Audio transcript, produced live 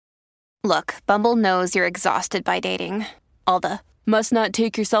Look, Bumble knows you're exhausted by dating. All the must not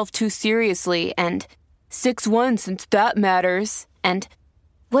take yourself too seriously and 6'1" since that matters. And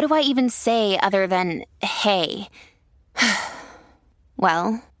what do I even say other than hey?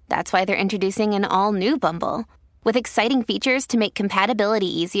 Well, that's why they're introducing an all-new Bumble with exciting features to make compatibility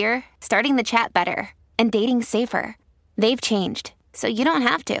easier, starting the chat better, and dating safer. They've changed, so you don't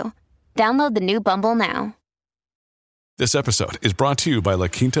have to. Download the new Bumble now. This episode is brought to you by La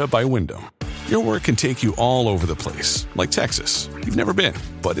Quinta by Wyndham. Your work can take you all over the place, like Texas. You've never been,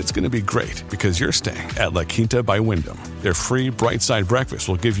 but it's going to be great because you're staying at La Quinta by Wyndham. Their free Bright Side breakfast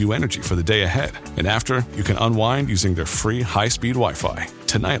will give you energy for the day ahead. And after, you can unwind using their free high-speed Wi-Fi.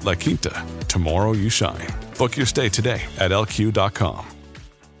 Tonight, La Quinta. Tomorrow, you shine. Book your stay today at lq.com.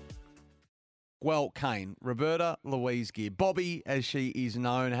 Well, Kane, Roberta Louise Gibb, Bobbi, as she is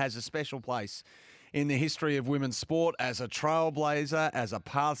known, has a special place in the history of women's sport as a trailblazer, as a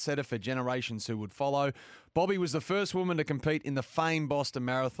path setter for generations who would follow. Bobbi was the first woman to compete in the famed Boston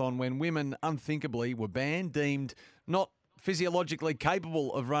Marathon when women unthinkably were banned, deemed not physiologically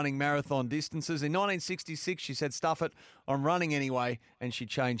capable of running marathon distances. In 1966, she said, "Stuff it, I'm running anyway," and she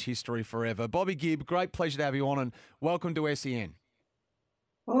changed history forever. Bobbi Gibb, great pleasure to have you on, and welcome to SEN.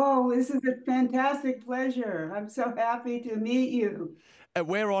 Oh, this is a fantastic pleasure. I'm so happy to meet you.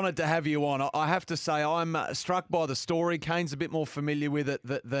 We're honoured to have you on. I have to say I'm struck by the story. Kane's a bit more familiar with it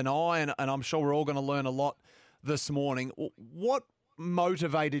than I, and I'm sure we're all going to learn a lot this morning. What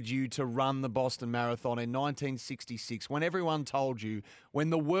motivated you to run the Boston Marathon in 1966 when everyone told you, when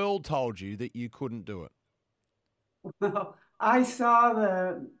the world told you that you couldn't do it? Well, I saw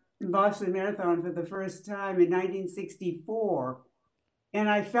the Boston Marathon for the first time in 1964, and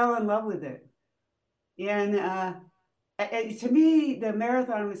I fell in love with it. And to me, the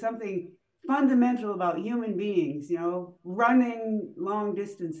marathon was something fundamental about human beings, running long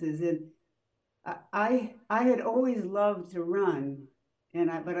distances. And I had always loved to run,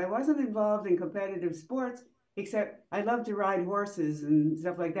 but I wasn't involved in competitive sports, except I loved to ride horses and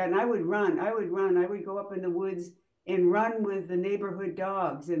stuff like that. And I would run. I would go up in the woods and run with the neighborhood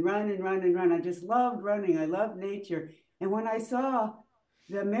dogs and run and run and run. I just loved running. I loved nature. And when I saw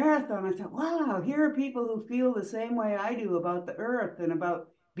the marathon, I thought, wow, here are people who feel the same way I do about the earth and about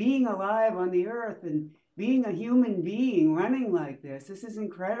being alive on the earth and being a human being running like this. This is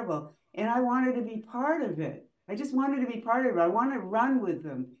incredible. And I wanted to be part of it. I just wanted to be part of it. I want to run with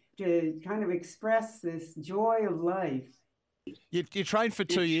them to kind of express this joy of life. You trained for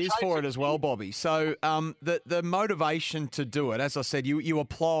 2 years for it as well, Bobbi. So the motivation to do it, as I said, you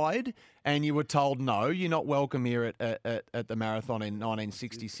applied and you were told, no, you're not welcome here at the marathon in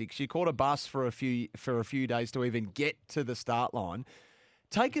 1966. You caught a bus for a few days to even get to the start line.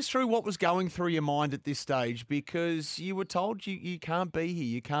 Take us through what was going through your mind at this stage, because you were told you can't be here,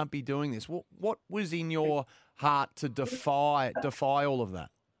 you can't be doing this. What was in your heart to defy all of that?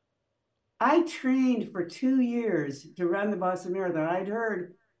 I trained for 2 years to run the Boston Marathon.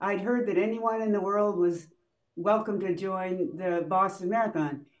 I'd heard that anyone in the world was welcome to join the Boston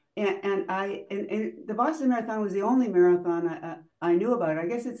Marathon. And the Boston Marathon was the only marathon I knew about. I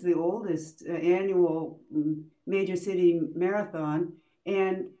guess it's the oldest annual major city marathon,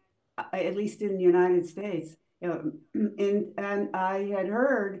 and at least in the United States. And I had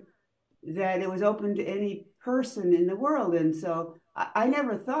heard that it was open to any person in the world. And so I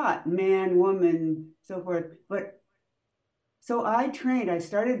never thought man, woman, so forth. But so I trained. I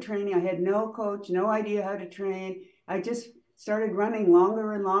started training. I had no coach, no idea how to train. I just started running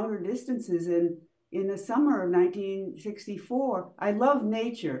longer and longer distances. And in the summer of 1964, I love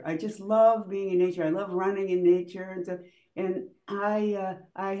nature. I just love being in nature. I love running in nature. And so, and I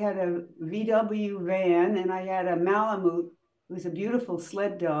had a VW van, and I had a Malamute. It was a beautiful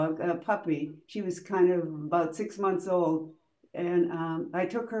sled dog, a puppy. She was kind of about 6 months old. And I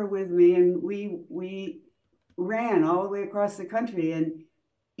took her with me, and we ran all the way across the country. And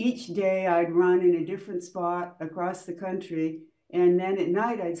each day I'd run in a different spot across the country. And then at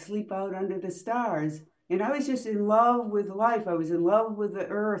night I'd sleep out under the stars. And I was just in love with life. I was in love with the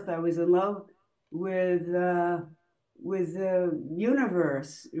earth. I was in love with the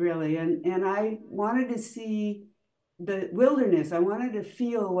universe, really. And I wanted to see the wilderness. I wanted to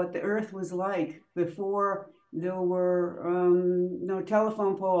feel what the earth was like before there were no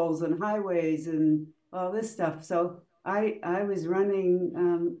telephone poles and highways and all this stuff. So I was running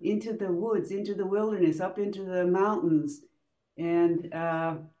into the woods, into the wilderness, up into the mountains, and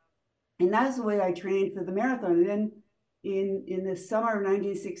that's the way I trained for the marathon. And then in the summer of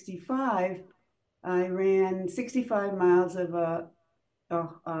 1965, I ran 65 miles of a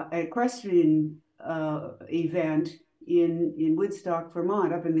equestrian event in Woodstock,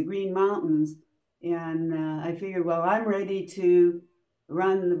 Vermont, up in the Green Mountains. And I figured, well, I'm ready to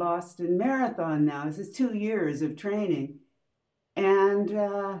run the Boston Marathon now. This is 2 years of training. And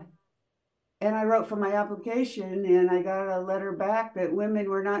I wrote for my application, and I got a letter back that women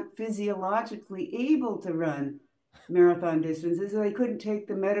were not physiologically able to run marathon distances. So they couldn't take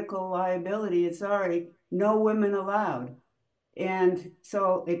the medical liability. And sorry, no women allowed. And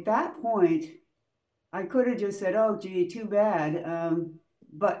so at that point, I could have just said, oh, gee, too bad.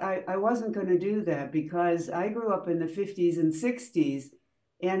 But I wasn't going to do that because I grew up in the 50s and 60s.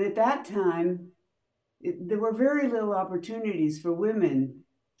 And at that time, there were very little opportunities for women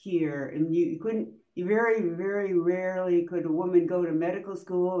here. And you very, very rarely could a woman go to medical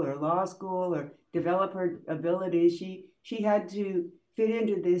school or law school or develop her abilities. She had to fit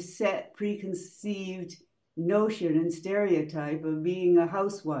into this set preconceived notion and stereotype of being a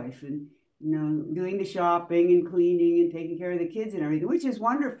housewife and doing the shopping and cleaning and taking care of the kids and everything, which is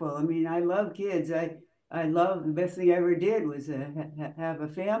wonderful. I mean, I love kids. I love, the best thing I ever did was have a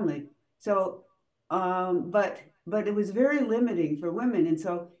family. So, but it was very limiting for women. And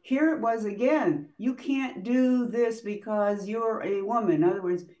so here it was again, you can't do this because you're a woman. In other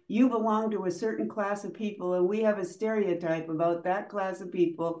words, you belong to a certain class of people, and we have a stereotype about that class of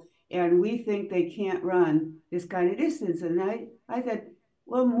people, and we think they can't run this kind of distance. And I said,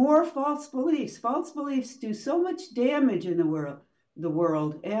 well, more false beliefs. False beliefs do so much damage in the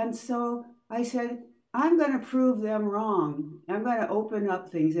world. And so I said, I'm going to prove them wrong. I'm going to open up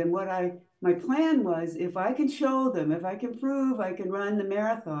things. And my plan was, if I can show them, if I can prove I can run the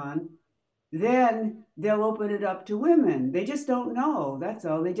marathon, then they'll open it up to women. They just don't know. That's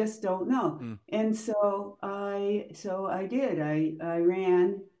all. They just don't know. And so I did. I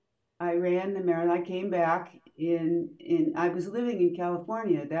ran the marathon. I came back I was living in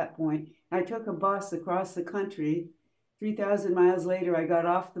California at that point. I took a bus across the country. 3,000 miles later, I got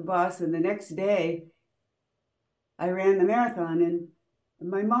off the bus, and the next day I ran the marathon. And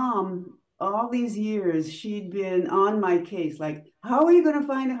my mom, all these years, she'd been on my case, like, how are you going to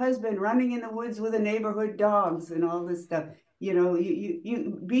find a husband running in the woods with the neighborhood dogs and all this stuff?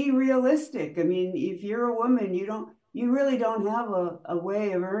 You be realistic. I mean, if you're a woman, you really don't have a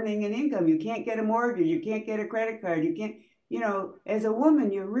way of earning an income. You can't get a mortgage. You can't get a credit card. You can't, as a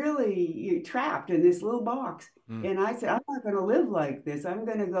woman, you're trapped in this little box. And I said, I'm not going to live like this. I'm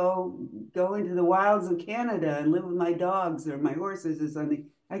going to go into the wilds of Canada and live with my dogs or my horses or something.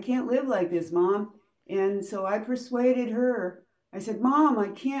 I can't live like this, Mom. And so I persuaded her. I said, Mom, I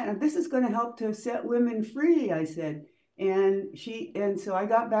can't. This is going to help to set women free, I said. And so I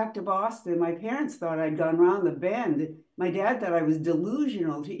got back to Boston. My parents thought I'd gone around the bend. My dad thought I was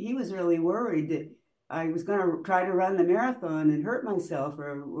delusional. He was really worried that I was going to try to run the marathon and hurt myself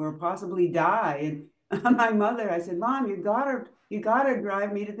or possibly die. And my mother, I said, Mom, you gotta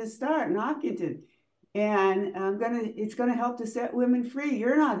drive me to the start in Hopkinton. And it's gonna help to set women free.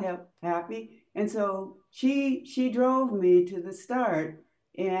 You're not happy. And so she drove me to the start.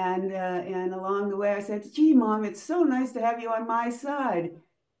 And along the way, I said, gee, Mom, it's so nice to have you on my side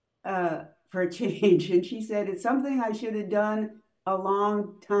for a change. And she said, it's something I should have done a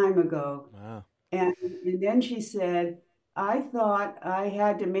long time ago. Wow. And then she said, I thought I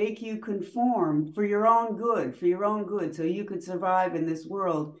had to make you conform for your own good, so you could survive in this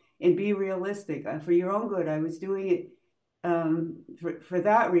world and be realistic. For your own good, I was doing it for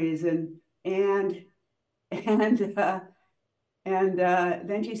that reason. And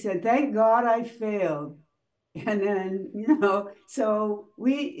then she said, thank God I failed. And then, so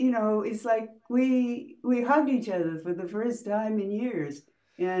we, it's like we hugged each other for the first time in years.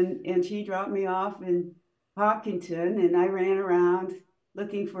 And she dropped me off in Hopkinton, and I ran around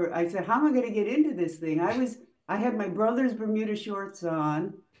I said, how am I going to get into this thing? I had my brother's Bermuda shorts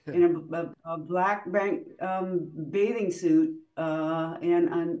on and a black bathing suit,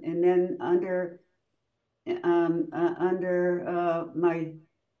 and then under my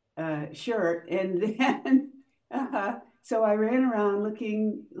shirt, and then so I ran around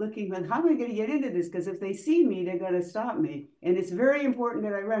looking, like, how am I going to get into this? Because if they see me, they're going to stop me. And it's very important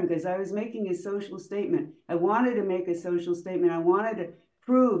that I run because I was making a social statement. I wanted to make a social statement. I wanted to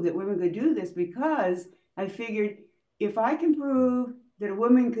prove that women could do this because I figured if I can prove that a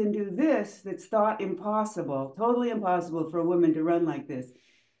woman can do this, that's thought impossible, totally impossible for a woman to run like this.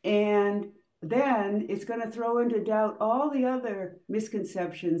 And then it's going to throw into doubt all the other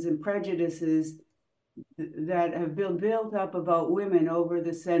misconceptions and prejudices that have been built up about women over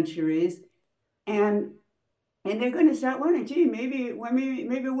the centuries, and they're going to start wondering, gee, maybe a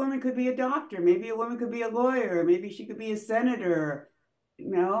woman could be a doctor, maybe a woman could be a lawyer, maybe she could be a senator,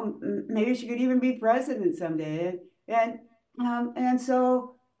 maybe she could even be president someday. And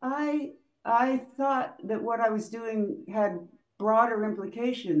so I thought that what I was doing had broader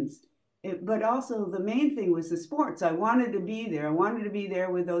implications. But also the main thing was the sports. I wanted to be there. I wanted to be there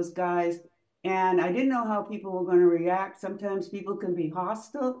with those guys. And I didn't know how people were going to react. Sometimes people can be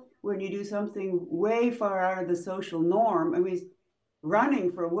hostile when you do something way far out of the social norm. I mean,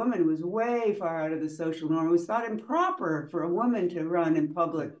 running for a woman was way far out of the social norm. It was thought improper for a woman to run in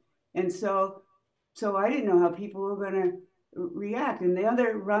public. And so I didn't know how people were going to react. And the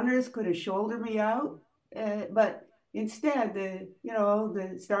other runners could have shouldered me out, but instead,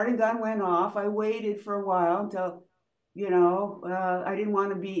 the starting gun went off. I waited for a while until, I didn't want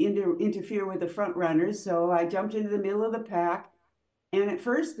to be interfere with the front runners, so I jumped into the middle of the pack. And at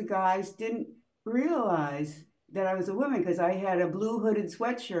first, the guys didn't realize that I was a woman because I had a blue hooded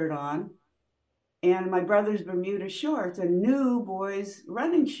sweatshirt on and my brother's Bermuda shorts and new boys'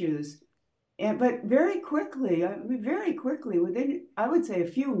 running shoes. But very quickly, within, I would say, a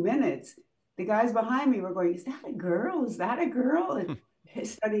few minutes, the guys behind me were going, "Is that a girl? Is that a girl?" And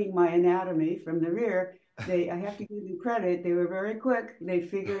studying my anatomy from the rear, I have to give them credit. They were very quick. They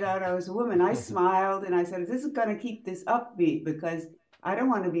figured out I was a woman. I smiled and I said, "This is going to keep this upbeat because I don't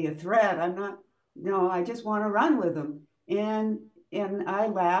want to be a threat. I'm not. No, I just want to run with them." And I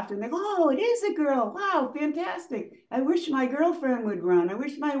laughed and they go, "Oh, it is a girl. Wow, fantastic. I wish my girlfriend would run. I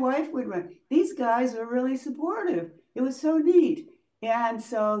wish my wife would run." These guys were really supportive. It was so neat. And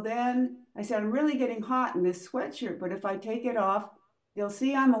so then I said, "I'm really getting hot in this sweatshirt, but if I take it off, they'll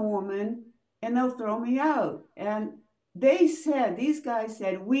see I'm a woman and they'll throw me out." And these guys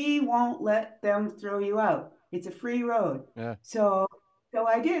said, "We won't let them throw you out. It's a free road." Yeah. So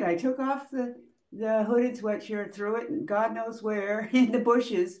I did. I took off the hooded sweatshirt, threw it God knows where in the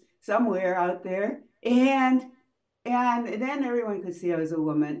bushes somewhere out there. And then everyone could see I was a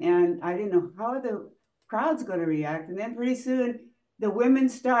woman. And I didn't know how the crowd's going to react. And then pretty soon the women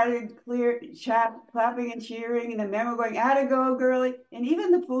started clapping and cheering. And the men were going, "Atta go, girlie." And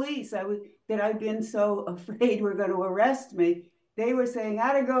even the police that I'd been so afraid were going to arrest me, they were saying,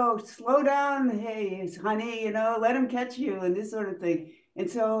 "Atta go, slow down. Hey, honey, let them catch you," and this sort of thing. And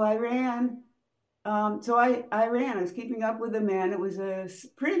so I ran. I ran. I was keeping up with the men. It was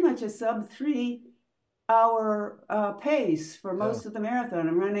pretty much a sub 3 hour pace for most of the marathon.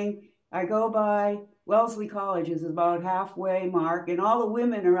 I go by Wellesley College is about halfway mark, and all the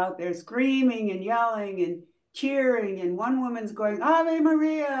women are out there screaming and yelling and cheering. And one woman's going, "Ave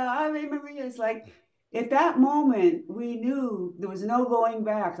Maria, Ave Maria." It's like at that moment, we knew there was no going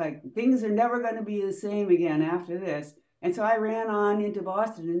back. Like things are never going to be the same again after this. And so I ran on into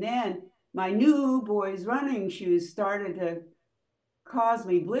Boston, and then my new boys' running shoes started to cause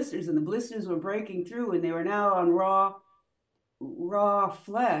me blisters, and the blisters were breaking through, and they were now on raw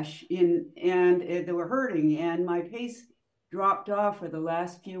flesh, and they were hurting, and my pace dropped off for the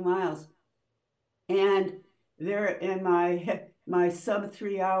last few miles, and my sub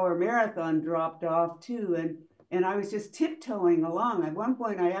 3 hour marathon dropped off too, and I was just tiptoeing along. At one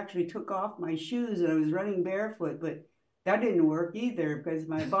point, I actually took off my shoes and I was running barefoot, but that didn't work either because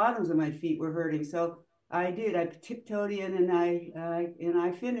my bottoms of my feet were hurting. So I tiptoed in and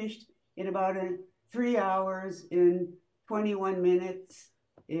I finished in about 3 hours in 21 minutes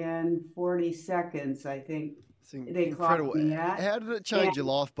and 40 seconds, I think. They incredible. Clocked me at. How did it change your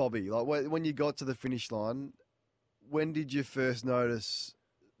life, Bobbi? Like when you got to the finish line, when did you first notice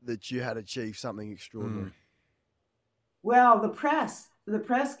that you had achieved something extraordinary? Well, the press was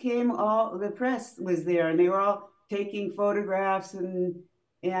there, and they were all taking photographs, and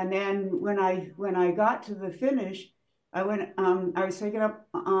then when I got to the finish, I was taken up.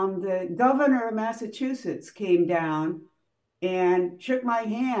 The governor of Massachusetts came down and shook my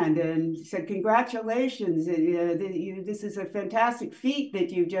hand and said, "Congratulations! This is a fantastic feat that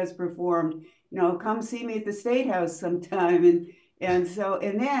you've just performed. Come see me at the State House sometime." And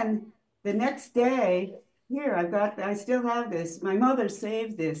then the next day, here I still have this. My mother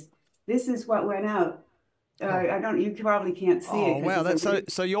saved this. This is what went out. You probably can't see it. Oh, wow.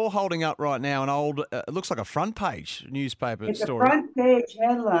 So you're holding up right now an old, it looks like a front page newspaper it's story. A front page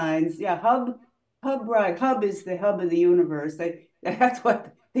headlines. Yeah. Hub Bragg. Hub is the hub of the universe. That's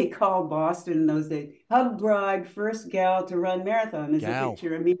what they called Boston in those days. Hub Bragg, first gal to run marathon, is a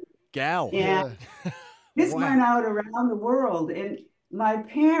picture of me. Gal. And this went out around the world. And my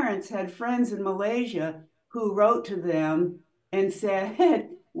parents had friends in Malaysia who wrote to them and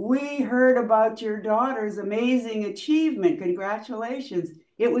said, "We heard about your daughter's amazing achievement. Congratulations."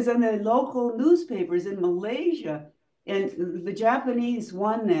 It was in the local newspapers in Malaysia. And the Japanese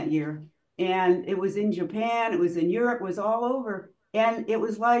won that year. And it was in Japan, it was in Europe, it was all over. And it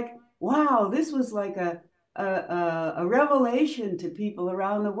was like, wow, this was like a revelation to people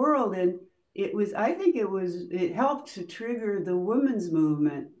around the world. And I think it helped to trigger the women's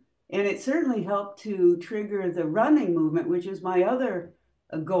movement. And it certainly helped to trigger the running movement, which is my other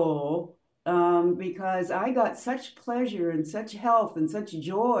goal, because I got such pleasure and such health and such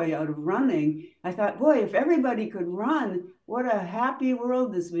joy out of running. I thought, boy, if everybody could run, what a happy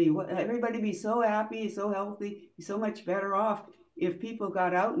world this would be. Everybody be so happy, so healthy, so much better off if people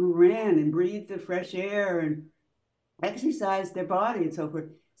got out and ran and breathed the fresh air and exercised their body and so forth.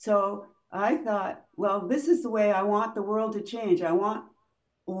 So I thought, well, this is the way I want the world to change. I want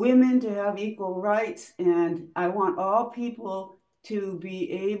women to have equal rights, and I want all people to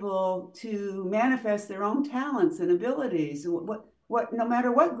be able to manifest their own talents and abilities. No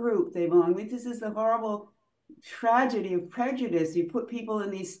matter what group they belong. I mean, this is the horrible tragedy of prejudice. You put people in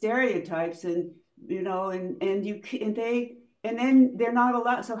these stereotypes, and and then they're not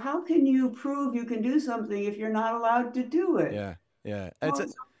allowed. So how can you prove you can do something if you're not allowed to do it? Yeah, yeah.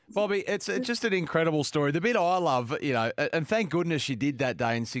 Bobbi, it's just an incredible story. The bit I love, and thank goodness you did that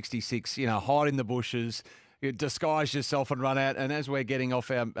day in '66, hide in the bushes, disguise yourself and run out. And as we're getting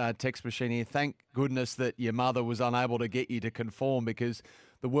off our text machine here, thank goodness that your mother was unable to get you to conform, because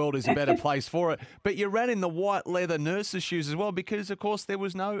the world is a better place for it. But you ran in the white leather nurse's shoes as well, because, of course, there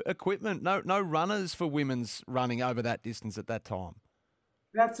was no equipment, no runners for women's running over that distance at that time.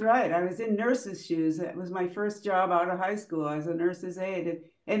 That's right. I was in nurse's shoes. That was my first job out of high school. I was a nurse's aide.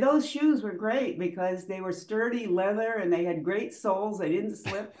 And those shoes were great because they were sturdy leather and they had great soles. They didn't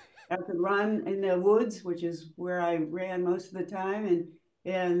slip. I could run in the woods, which is where I ran most of the time.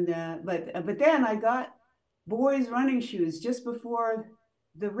 But then I got boys' running shoes just before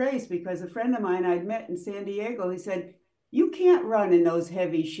the race, because a friend of mine I'd met in San Diego, he said, "You can't run in those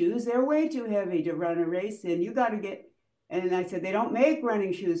heavy shoes. They're way too heavy to run a race in. You got to get..." And I said, "They don't make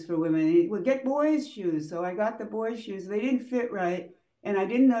running shoes for women." And he would get boys' shoes. So I got the boys' shoes. They didn't fit right. And I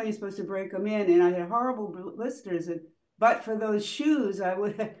didn't know you're supposed to break them in. And I had horrible blisters. But for those shoes, I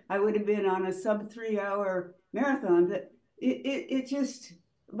would have been on a sub 3 hour marathon. But it's just,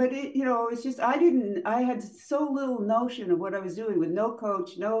 I had so little notion of what I was doing, with no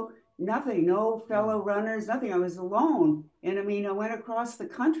coach, nothing, no fellow runners, nothing. I was alone. And I mean, I went across the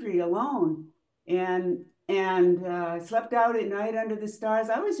country alone and slept out at night under the stars.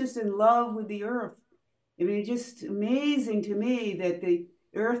 I was just in love with the earth. I mean, it's just amazing to me that the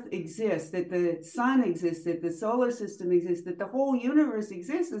earth exists, that the sun exists, that the solar system exists, that the whole universe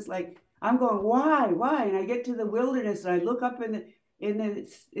exists. It's like, I'm going, why? And I get to the wilderness and I look up at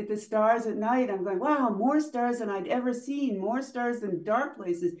the stars at night. I'm going, wow, more stars than I'd ever seen, more stars than dark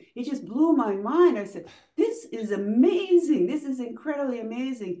places. It just blew my mind. I said, this is amazing. This is incredibly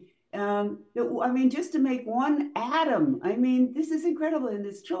amazing. I mean, just to make one atom, I mean, this is incredible. And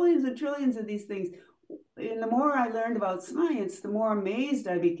there's trillions and trillions of these things. And the more I learned about science, the more amazed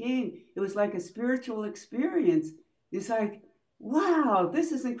I became. It was like a spiritual experience. It's like, wow,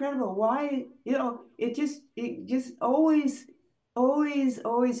 this is incredible. Why, it just always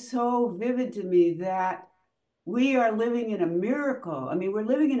so vivid to me that we are living in a miracle. I mean, we're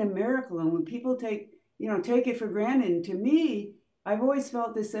living in a miracle. And when people take it for granted, and to me, I've always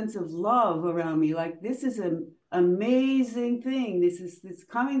felt this sense of love around me. Like, this is an amazing thing. It's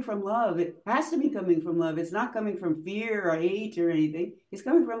coming from love. It has to be coming from love. It's not coming from fear or hate or anything. It's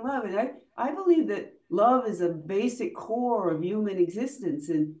coming from love. And I believe that love is a basic core of human existence.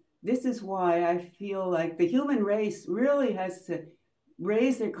 And this is why I feel like the human race really has to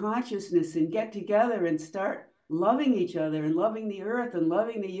raise their consciousness and get together and start loving each other and loving the earth and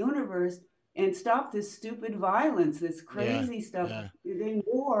loving the universe, and stop this stupid violence, this crazy stuff. The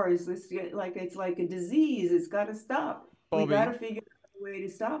war is it's like a disease. It's got to stop. Bobbi, we got to figure out a way to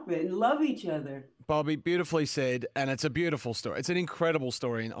stop it and love each other. Bobbi, beautifully said, and it's a beautiful story. It's an incredible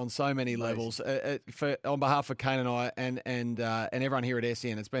story on so many levels. On behalf of Kane and I and everyone here at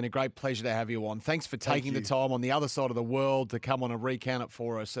SEN, it's been a great pleasure to have you on. Thanks for taking the time on the other side of the world to come on and recount it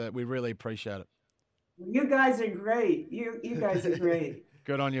for us. We really appreciate it. You guys are great. You guys are great.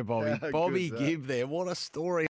 Good on you, Bobbi. Bobbi Gibb there. What a story.